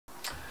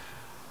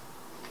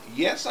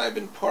Yes, I've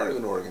been part of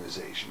an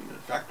organization, in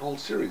fact a whole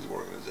series of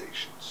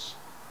organizations.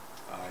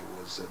 I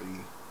was at the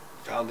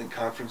founding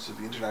conference of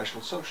the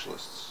International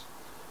Socialists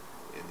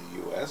in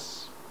the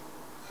U.S.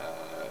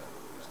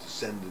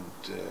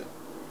 Descendant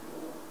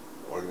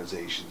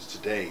organizations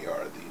today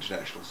are the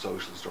International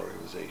Socialist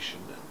Organization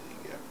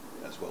and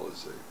the, as well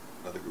as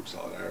another group,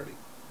 Solidarity.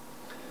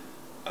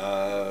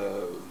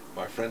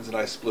 My friends and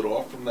I split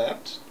off from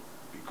that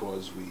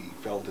because we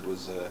felt it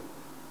was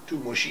too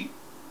mushy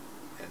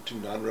and too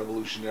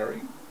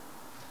non-revolutionary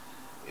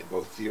in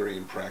both theory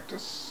and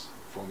practice.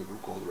 We formed a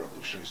group called the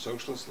Revolutionary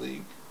Socialist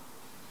League,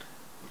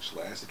 which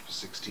lasted for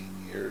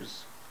 16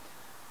 years.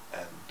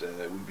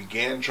 And we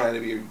began trying to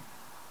be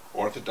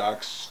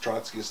orthodox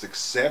Trotskyists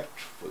except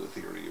for the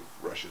theory of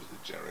Russia's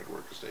degenerate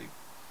worker state.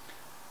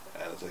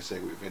 And as I say,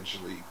 we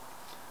eventually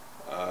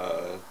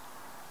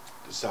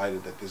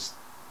decided that this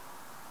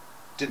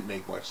didn't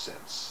make much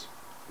sense.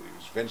 We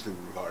eventually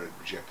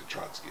rejected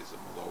Trotskyism,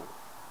 although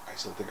I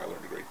still think I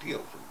learned a great deal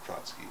from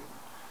Trotsky and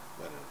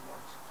Lenin and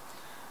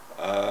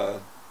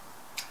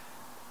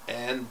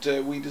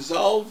Marx. We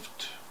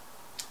dissolved,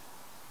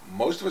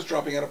 most of us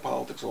dropping out of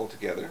politics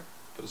altogether,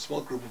 but a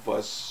small group of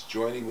us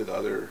joining with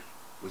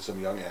some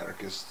young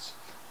anarchists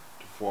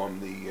to form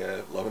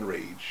the Love and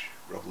Rage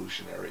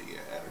Revolutionary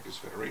Anarchist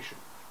Federation.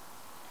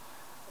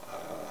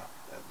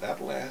 And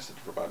that lasted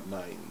for about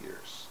 9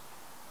 years.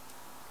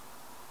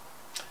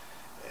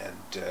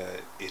 And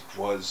it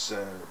was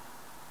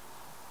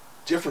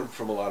different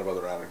from a lot of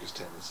other anarchist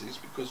tendencies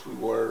because we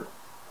were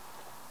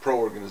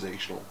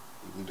pro-organizational.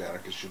 We believed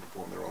anarchists should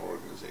form their own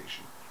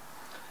organization.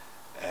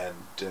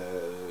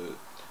 And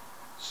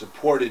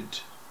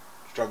supported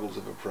struggles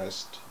of the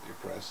oppressed,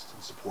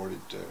 and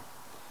supported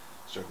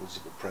struggles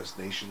of oppressed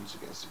nations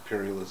against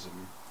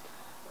imperialism,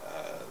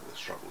 the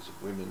struggles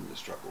of women, the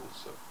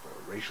struggles of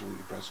racially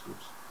repressed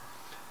groups,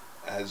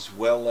 as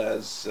well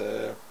as,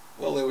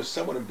 well, they were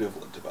somewhat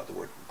ambivalent about the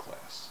working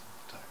class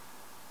at the time.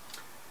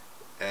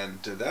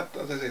 And that,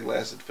 as I say,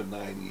 lasted for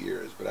 9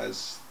 years, but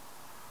as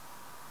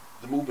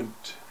the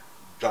movement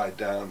died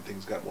down,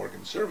 things got more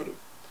conservative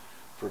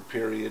for a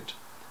period,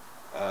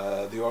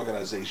 the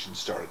organization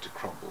started to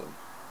crumble, and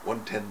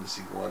one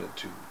tendency wanted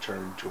to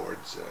turn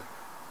towards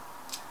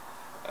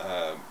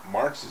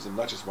Marxism,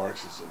 not just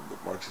Marxism,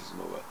 but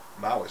Marxism of a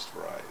Maoist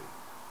variety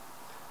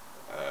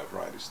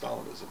of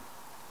Stalinism.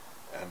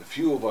 And a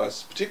few of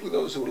us, particularly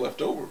those who were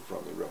left over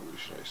from the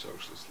Revolutionary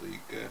Socialist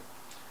League,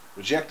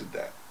 rejected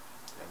that,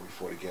 and we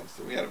fought against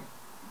it. We had a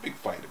big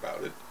fight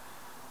about it.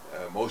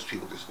 Most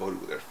people just voted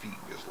with their feet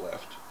and just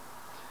left,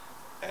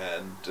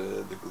 and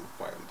the group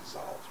finally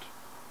dissolved.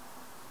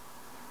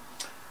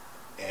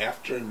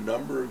 After a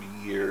number of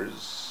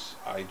years,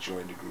 I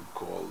joined a group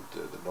called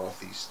the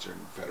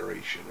Northeastern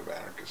Federation of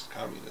Anarchist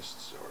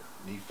Communists, or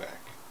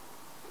NEFAC,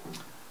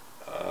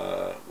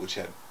 which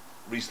had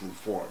recently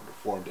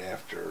formed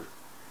after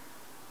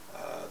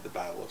the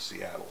Battle of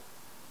Seattle.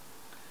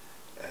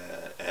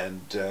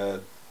 And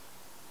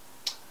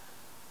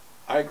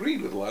I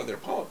agreed with a lot of their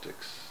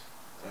politics.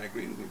 I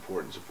agreed with the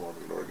importance of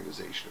forming an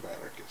organization of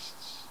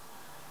anarchists.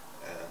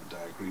 And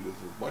I agreed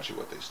with much of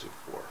what they stood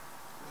for.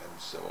 And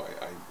so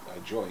I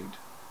joined,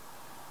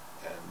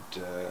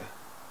 and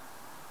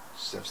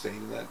have stayed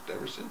in that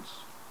ever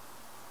since.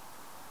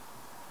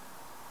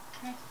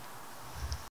 Okay.